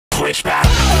Switchback.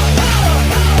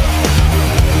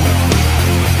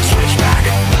 Switchback.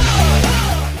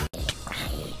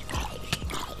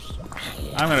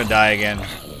 I'm gonna die again.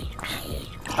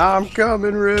 I'm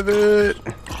coming, Rivet.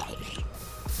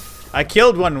 I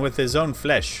killed one with his own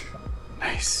flesh.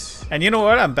 Nice. And you know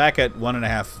what? I'm back at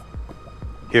 1.5.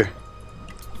 Here.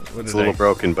 What It's did a little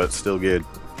broken, but still good.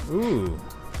 Ooh.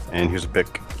 And here's a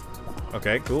pick.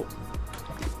 Okay, cool.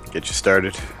 Get you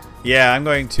started. Yeah, I'm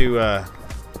going to,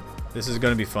 this is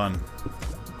going to be fun.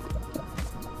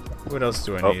 What else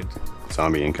do I need?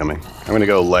 Zombie incoming. I'm going to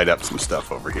go light up some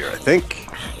stuff over here, I think.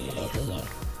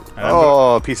 And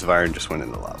a piece of iron just went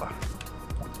in the lava.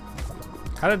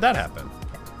 how did that happen?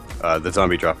 The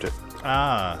zombie dropped it.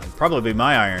 Ah, probably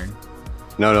my iron.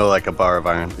 No, like a bar of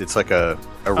iron. It's like a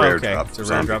rare okay. drop. It's a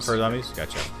rare drop for zombies?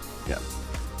 Gotcha.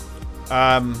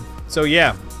 Yeah. So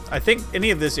yeah, I think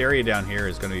any of this area down here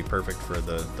is going to be perfect for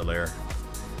the lair.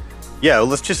 Yeah, well,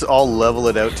 let's just all level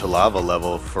it out to lava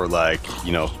level for, like,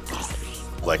 you know,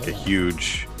 like a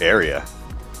huge area.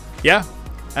 Yeah,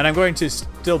 and I'm going to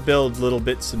still build little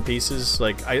bits and pieces.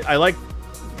 Like I like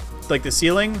the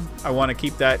ceiling. I want to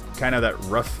keep that kind of that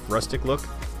rough, rustic look.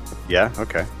 Yeah.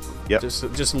 Okay. Yep.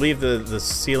 Just leave the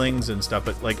ceilings and stuff.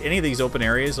 But like any of these open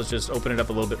areas, let's just open it up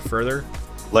a little bit further.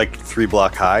 Like 3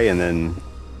 block high, and then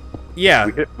Yeah.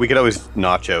 we could always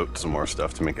notch out some more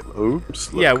stuff to make it.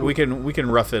 Oops. Yeah, cool. we can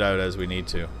rough it out as we need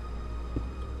to.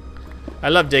 I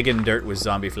love digging dirt with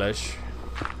zombie flesh.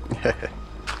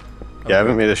 Yeah, I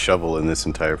haven't made a shovel in this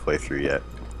entire playthrough yet.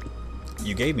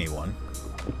 You gave me one.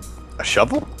 A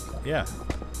shovel? Yeah.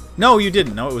 No, you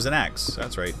didn't. No, it was an axe.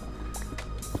 That's right.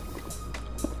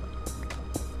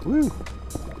 Woo.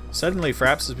 Suddenly,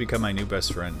 Fraps has become my new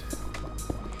best friend.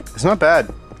 It's not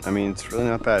bad. I mean, it's really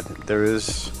not bad. There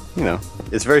is, you know,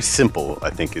 it's very simple, I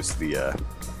think, is the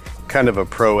kind of a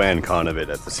pro and con of it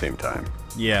at the same time.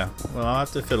 Yeah. Well, I'll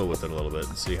have to fiddle with it a little bit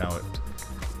and see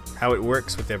how it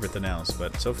works with everything else.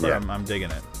 But so far, Yeah. I'm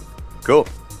digging it. Cool.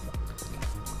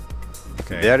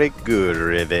 Okay. Very good,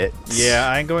 Rivet. Yeah,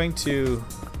 I'm going to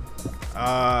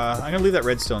leave that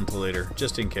redstone till later,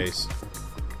 just in case.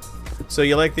 So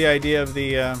you like the idea of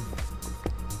the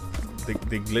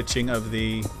glitching of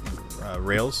the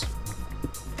rails?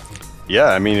 Yeah,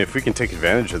 I mean, if we can take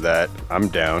advantage of that, I'm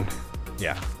down.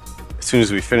 Yeah. As soon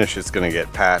as we finish, it's going to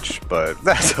get patched, but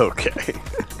that's okay.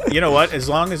 You know what? As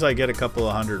long as I get a couple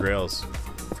of 100 rails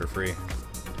for free.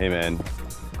 Hey, man.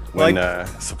 When Like-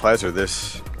 supplies are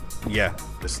this Yeah.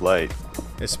 light.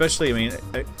 Especially,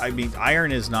 I mean,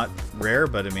 iron is not rare,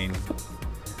 but I mean,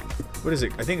 what is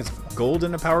it? I think it's gold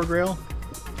in the power grail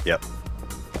Yep.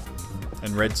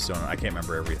 and redstone. I can't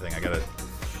remember everything. I gotta,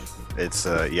 It's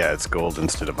it's gold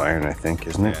instead of iron, I think,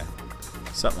 isn't it? yeah,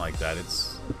 something like that.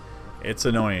 It's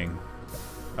annoying.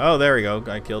 Oh, there we go.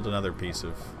 I killed another piece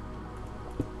of.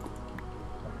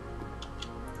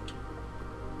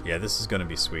 Yeah, this is gonna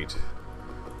be sweet.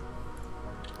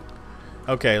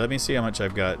 Okay, let me see how much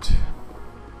I've got.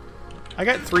 I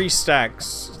got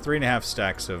 3.5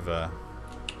 stacks of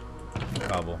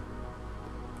cobble.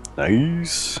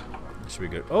 Nice. Should be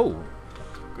good. Oh,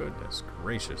 goodness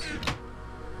gracious.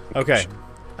 Okay,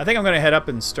 I think I'm gonna head up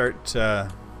and start the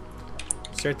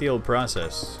old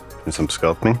process. And some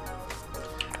sculpting.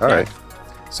 All right.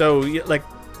 So,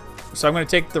 so I'm gonna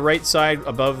take the right side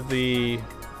above the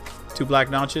 2 black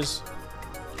notches.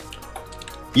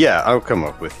 Yeah, I'll come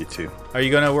up with you too. Are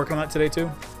you gonna work on that today too?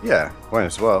 Yeah, might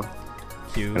as well.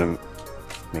 Cute. Gonna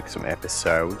make some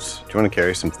episodes. Do you want to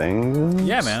carry some things?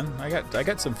 Yeah, man. I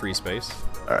got some free space.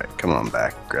 All right, come on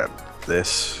back. Grab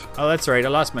this. Oh, that's right. I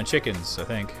lost my chickens, I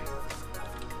think.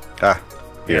 Ah,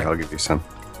 here, Yeah. I'll give you some.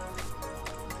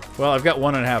 Well, I've got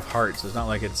 1.5 hearts. It's not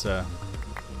like it's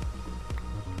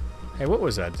Hey, what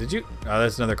was that? Did you? Oh,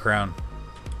 that's another crown.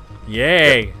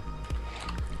 Yay! Yeah.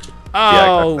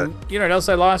 Oh, I got you know what else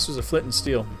I lost was a flint and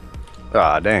steel.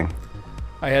 Ah, dang.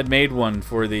 I had made one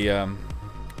for the The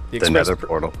express. nether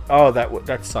portal. Oh,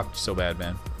 that sucked so bad,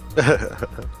 man.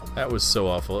 That was so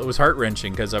awful. It was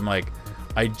heart-wrenching because I'm like,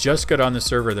 I just got on the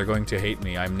server. They're going to hate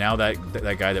me. I'm now that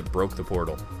guy that broke the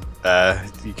portal.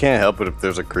 You can't help it if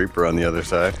there's a creeper on the other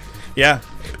side. Yeah.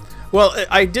 Well,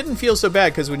 I didn't feel so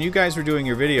bad because when you guys were doing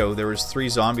your video, there was 3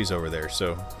 zombies over there.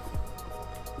 So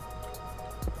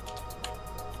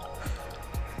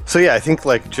yeah, I think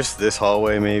like just this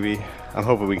hallway maybe. I'm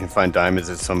hoping we can find diamonds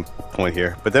at some point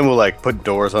here. But then we'll like put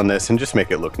doors on this and just make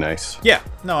it look nice. yeah,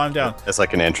 no, I'm down. That's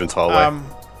like an entrance hallway. I'm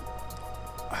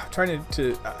trying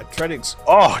to try to.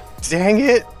 Oh, dang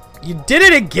it! You did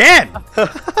it again.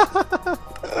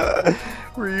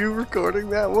 Were you recording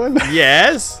that one?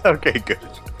 Yes. Okay, good.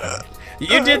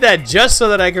 You did that just so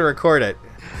that I could record it.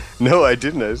 No, I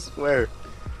didn't. I swear.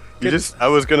 I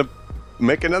was gonna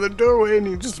make another doorway, and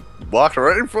you just walked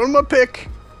right in front of my pick.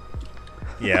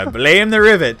 Yeah, blame the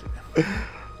Rivet.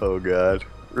 Oh God,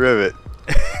 Rivet.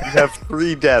 You have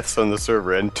 3 deaths on the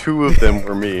server, and 2 of them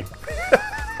were me.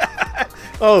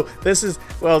 Oh, this is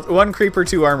 1 creeper,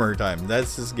 2 armor time.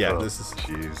 This is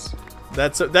Jeez.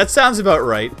 that sounds about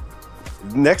right.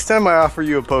 Next time I offer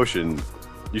you a potion,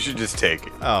 you should just take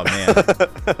it. Oh man,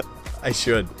 I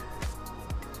should.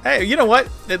 Hey, you know what?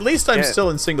 At least I'm still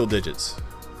in single digits.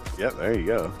 Yep, there you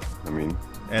go. I mean,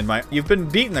 and you've been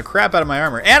beating the crap out of my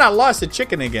armor, and I lost a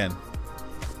chicken again.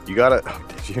 You got it? Oh,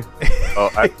 did you?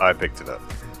 Oh, I picked it up.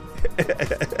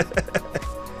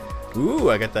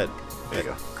 Ooh, I got that There you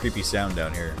go. creepy sound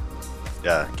down here.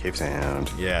 Yeah, cave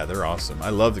sound. Yeah, they're awesome. I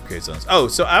love the cave sounds. Oh,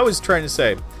 so I was trying to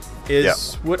say,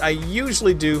 what I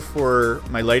usually do for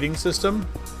my lighting system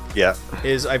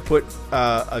is I put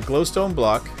a glowstone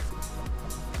block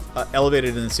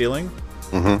elevated in the ceiling.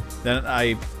 Mm-hmm. Then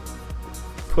I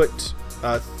put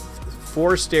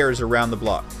 4 stairs around the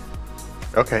block.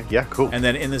 Okay, yeah, cool. And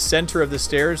then in the center of the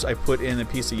stairs, I put in a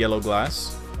piece of yellow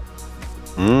glass.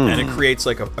 And it creates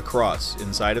like a cross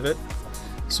inside of it.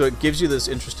 So it gives you this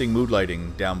interesting mood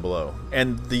lighting down below.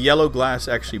 And the yellow glass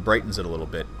actually brightens it a little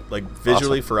bit. Like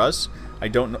visually for us, I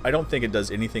don't think it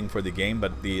does anything for the game,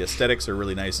 but the aesthetics are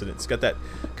really nice and it's got that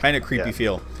kind of creepy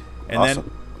feel. And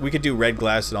then we could do red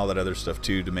glass and all that other stuff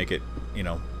too to make it, you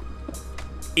know,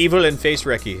 evil and face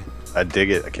wrecky. I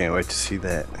dig it. I can't wait to see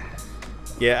that.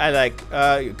 Yeah, I like.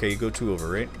 Okay, you go 2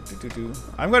 over, right?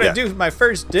 I'm gonna do my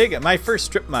first dig. My first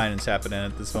strip mine is happening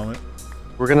at this moment.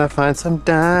 We're gonna find some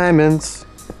diamonds.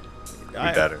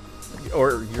 Better.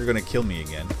 Or you're gonna kill me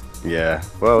again. Yeah.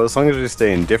 Well, as long as we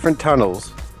stay in different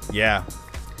tunnels. Yeah.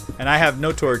 And I have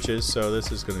no torches, so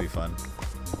this is gonna be fun.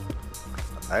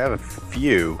 I have a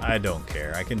few. I don't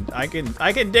care. I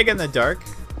can dig in the dark.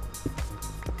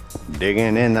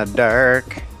 Digging in the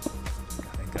dark.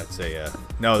 I think that's a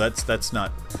no. That's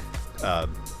not.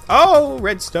 Oh,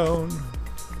 redstone.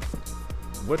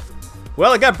 What?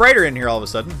 Well, it got brighter in here all of a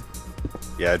sudden.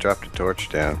 Yeah, I dropped a torch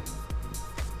down.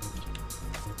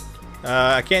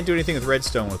 I can't do anything with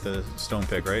redstone with the stone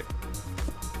pick, right?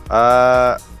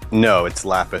 No, it's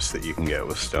lapis that you can get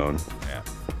with stone. Yeah.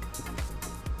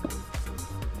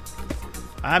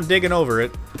 I'm digging over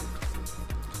it.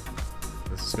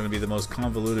 This is going to be the most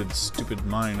convoluted, stupid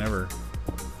mine ever.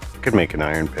 Could make an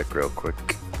iron pick real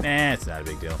quick. Nah, it's not a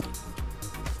big deal.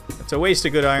 It's a waste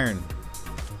of good iron.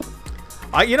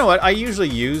 You know what? I usually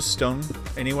use stone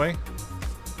anyway.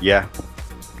 Yeah.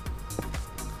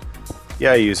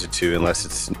 Yeah, I use it too, unless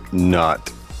it's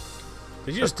not.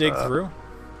 Did you just dig through?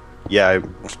 Yeah,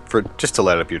 for just to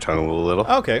light up your tunnel a little.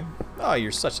 Okay. Oh,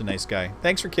 you're such a nice guy.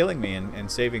 Thanks for killing me and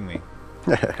saving me.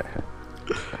 I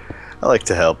like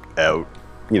to help out,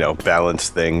 you know, balance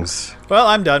things. Well,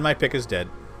 I'm done. My pick is dead.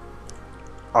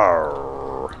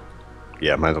 Arrgh.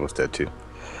 Yeah, mine's almost dead too.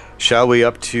 Shall we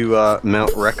up to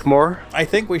Mount Wreckmore? I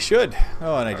think we should.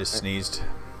 Oh, and I just sneezed.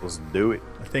 Let's do it.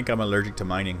 I think I'm allergic to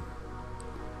mining.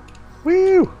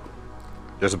 Woo!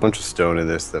 There's a bunch of stone in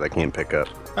this that I can't pick up.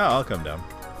 Oh, I'll come down.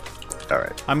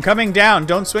 Alright. I'm coming down.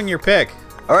 Don't swing your pick.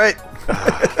 Alright!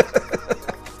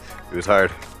 It was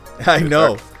hard. I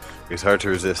know. It was hard to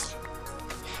resist.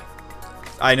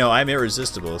 I know. I'm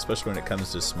irresistible, especially when it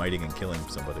comes to smiting and killing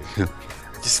somebody. I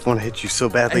just want to hit you so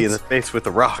badly in the face with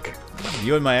a rock.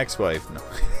 You and my ex-wife. No.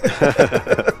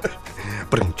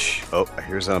 Oh, I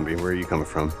hear a zombie. Where are you coming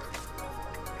from?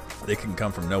 They can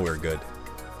come from nowhere good.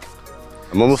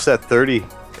 I'm almost at 30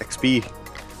 XP.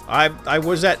 I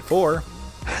was at 4.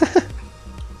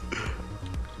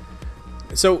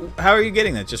 So, how are you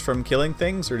getting that? Just from killing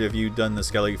things, or have you done the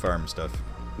Skelly Farm stuff?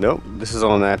 Nope, this is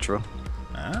all natural.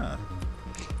 Ah.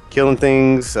 Killing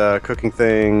things, cooking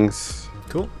things.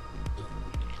 Cool.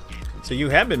 So you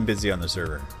have been busy on the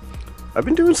server. I've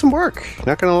been doing some work,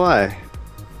 not gonna lie.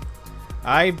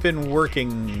 I've been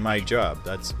working my job.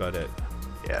 That's about it.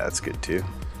 Yeah, that's good too.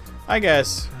 I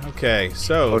guess. Okay,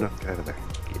 so... Oh no, get out of there.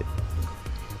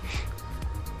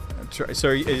 So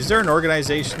is there an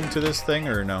organization to this thing,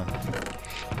 or no?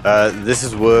 This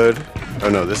is wood. Oh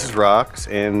no, this is rocks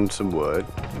and some wood.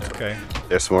 Okay.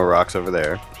 There's some more rocks over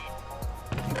there.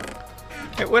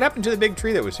 Hey, what happened to the big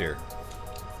tree that was here?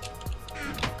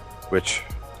 Which?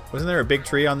 Wasn't there a big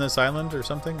tree on this island or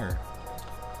something, or?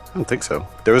 I don't think so.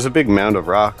 There was a big mound of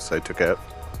rocks I took out.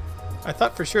 I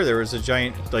thought for sure there was a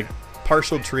giant, like,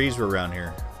 partial trees were around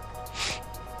here.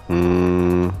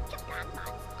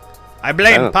 I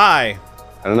blame Pie.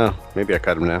 I don't know. Maybe I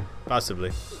cut him now.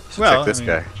 Possibly. Well, check this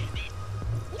guy.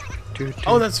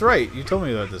 Oh, that's right. You told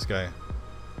me about this guy.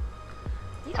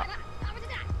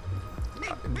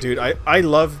 Dude, I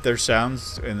love their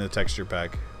sounds in the texture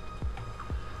pack.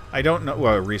 I don't know.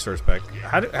 Well, resource pack.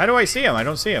 How do I see him? I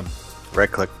don't see him.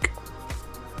 Right click.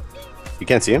 You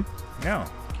can't see him? No.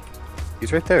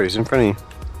 He's right there. He's in front of you.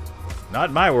 Not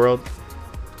in my world.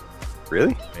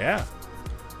 Really? Yeah.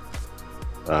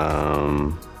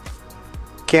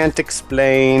 Can't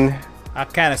explain. I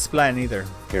can't explain either.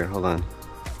 Here, hold on.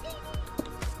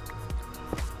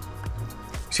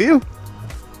 See him?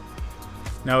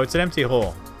 No, it's an empty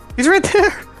hole. He's right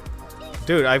there.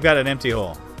 Dude, I've got an empty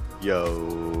hole.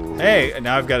 Yo. Hey,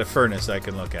 now I've got a furnace I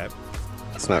can look at.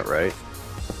 That's not right.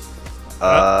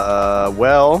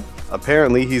 Well,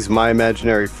 apparently he's my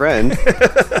imaginary friend.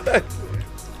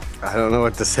 I don't know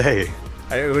what to say.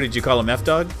 What did you call him,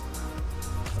 F-Dog?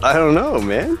 I don't know,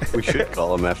 man. We should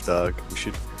call him F-Dog. We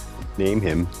should name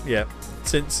him. Yeah.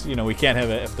 Since, we can't have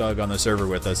an F-Dog on the server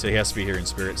with us, so he has to be here in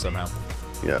spirit somehow.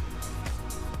 Yeah.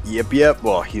 Yep.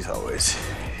 Well, he's always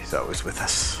with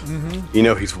us.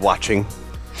 Mm-hmm. He's watching.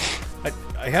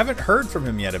 I haven't heard from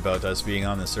him yet about us being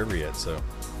on the server yet, so.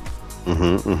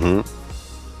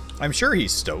 I'm sure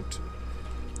he's stoked.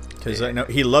 Because I know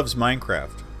he loves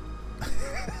Minecraft.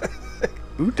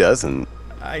 Who doesn't?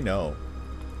 I know.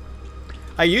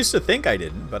 I used to think I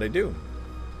didn't, but I do.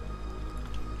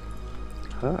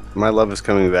 My love is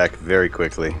coming back very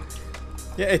quickly.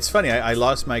 Yeah, it's funny. I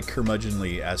lost my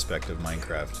curmudgeonly aspect of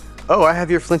Minecraft. Oh, I have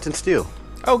your flint and steel.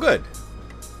 Oh, good.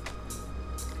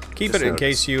 Keep Just it in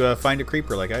noticed. case you find a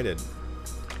creeper like I did.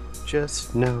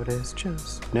 Just notice.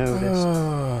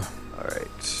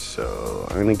 Alright, so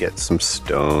I'm going to get some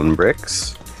stone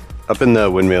bricks. Up in the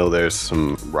windmill, there's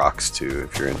some rocks too,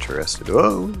 if you're interested.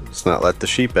 Whoa, let's not let the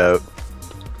sheep out.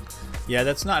 Yeah,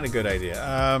 that's not a good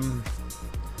idea.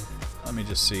 Let me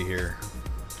just see here.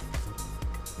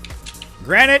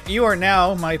 Granite, you are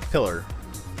now my pillar.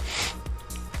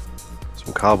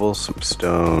 Some cobble, some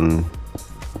stone.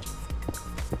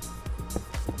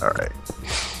 Alright.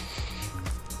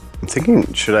 I'm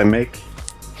thinking, should I make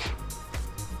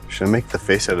the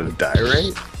face out of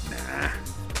diorite? Nah.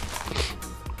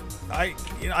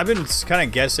 I've been kind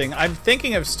of guessing. I'm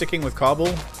thinking of sticking with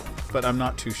cobble, but I'm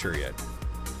not too sure yet.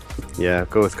 Yeah,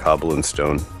 go with cobble and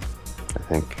stone, I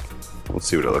think. We'll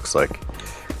see what it looks like.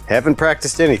 Haven't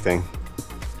practiced anything.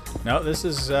 No, this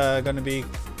is going to be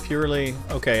purely...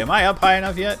 Okay, am I up high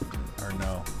enough yet? Or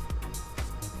no?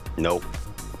 Nope.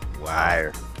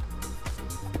 Wow.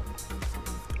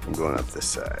 I'm going up this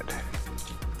side.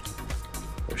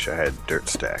 Wish I had dirt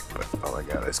stack, but all I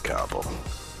got is cobble.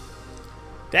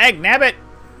 Dag nabbit!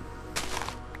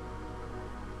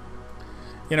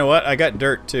 You know what? I got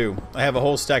dirt too. I have a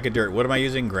whole stack of dirt. What am I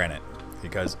using? Granite.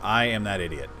 Because I am that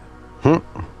idiot.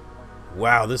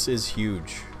 Wow, this is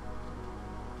huge.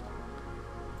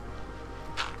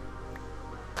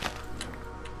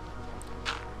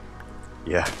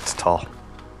 Yeah, it's tall.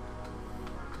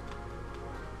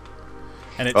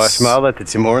 And it's... Oh, I smiled at the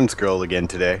Tim Hortons girl again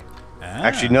today. Ah.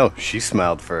 Actually, no, she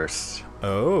smiled first.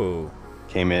 Oh.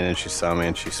 Came in and she saw me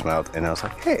and she smiled, and I was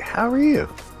like, "Hey, how are you?"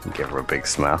 And gave her a big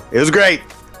smile. It was great.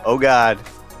 Oh God,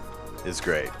 it's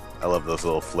great. I love those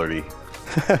little flirty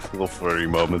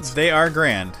moments They are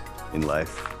grand. in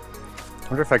life. I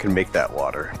wonder if I can make that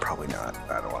water. Probably not.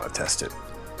 I don't want to test it.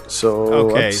 So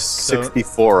Okay, I'm so-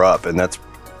 64 up, and that's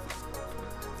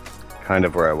kind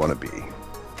of where I want to be.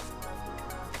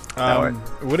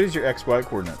 What is your XY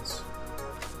coordinates?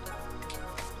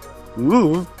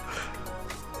 Ooh.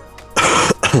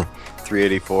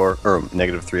 384 or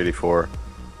negative 384,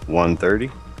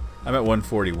 130. I'm at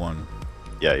 141.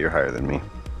 Yeah, you're higher than me.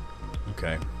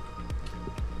 Okay.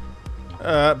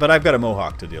 But I've got a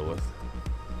mohawk to deal with.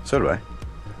 So do I.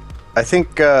 I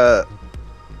think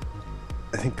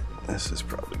this is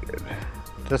probably good.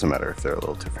 Doesn't matter if they're a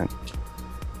little different.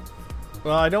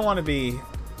 Well, I don't want to be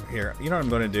here. You know what I'm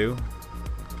going to do?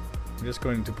 I'm just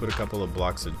going to put a couple of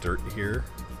blocks of dirt here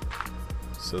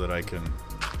so that I can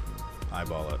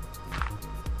eyeball it.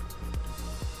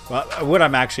 Well, what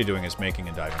I'm actually doing is making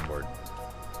a diving board.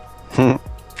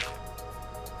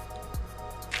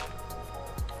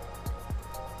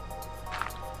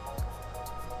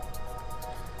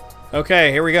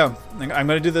 Okay, here we go. I'm going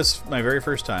to do this my very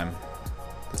first time.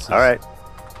 All right.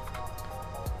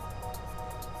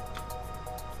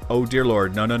 Oh dear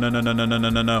Lord! No! No! No! No! No! No! No! No!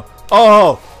 No! No!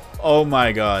 Oh! Oh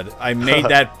my God! I made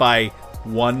that by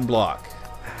one block.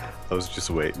 I was just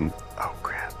waiting. Oh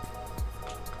crap!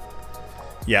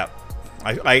 Yeah,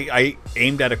 I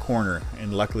aimed at a corner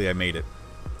and luckily I made it.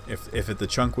 If the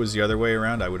chunk was the other way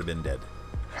around, I would have been dead.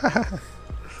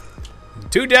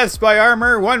 2 deaths by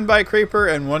armor, 1 by creeper,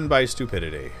 and 1 by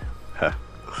stupidity.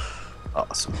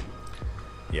 Awesome.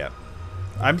 Yeah.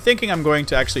 I'm thinking I'm going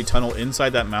to actually tunnel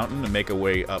inside that mountain and make a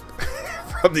way up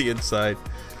from the inside.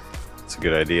 It's a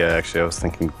good idea, actually. I was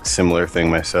thinking similar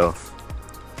thing myself.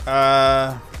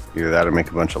 Either that or make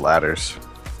a bunch of ladders.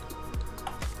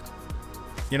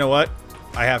 You know what?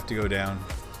 I have to go down.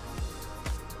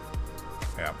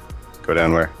 Yeah. Go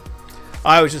down where?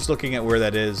 I was just looking at where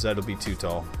that is. That'll be too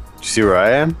tall. Do you see where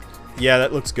I am? Yeah,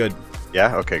 that looks good.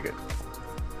 Yeah? Okay, good.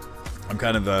 I'm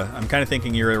kind of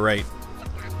thinking you're right.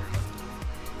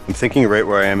 I'm thinking right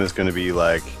where I am is going to be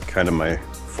like kind of my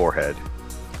forehead.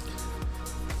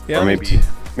 Yeah. Or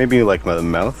maybe like my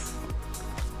mouth.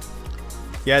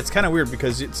 Yeah, it's kind of weird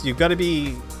because you've got to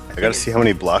be. I got to see how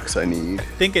many blocks I need. I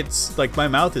think it's like my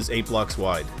mouth is 8 blocks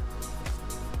wide.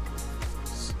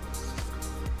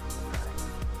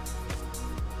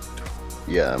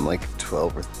 Yeah, I'm like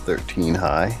 12 or 13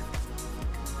 high.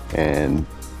 And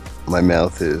my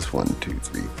mouth is 1, 2,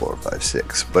 3, 4, 5,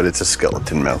 6. But it's a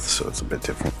skeleton mouth, so it's a bit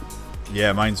different.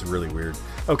 Yeah, mine's really weird.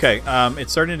 Okay,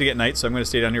 it's starting to get night, so I'm going to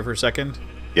stay down here for a second.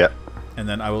 Yep. And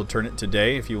then I will turn it to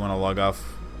day if you want to log off.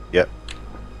 Yep.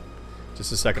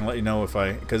 Just a second, let you know if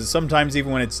I... Because sometimes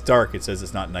even when it's dark, it says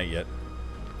it's not night yet.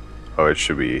 Oh, it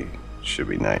should be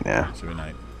night now. Should be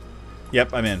night.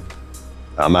 Yep, I'm in.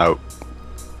 I'm out.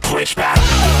 Switchback.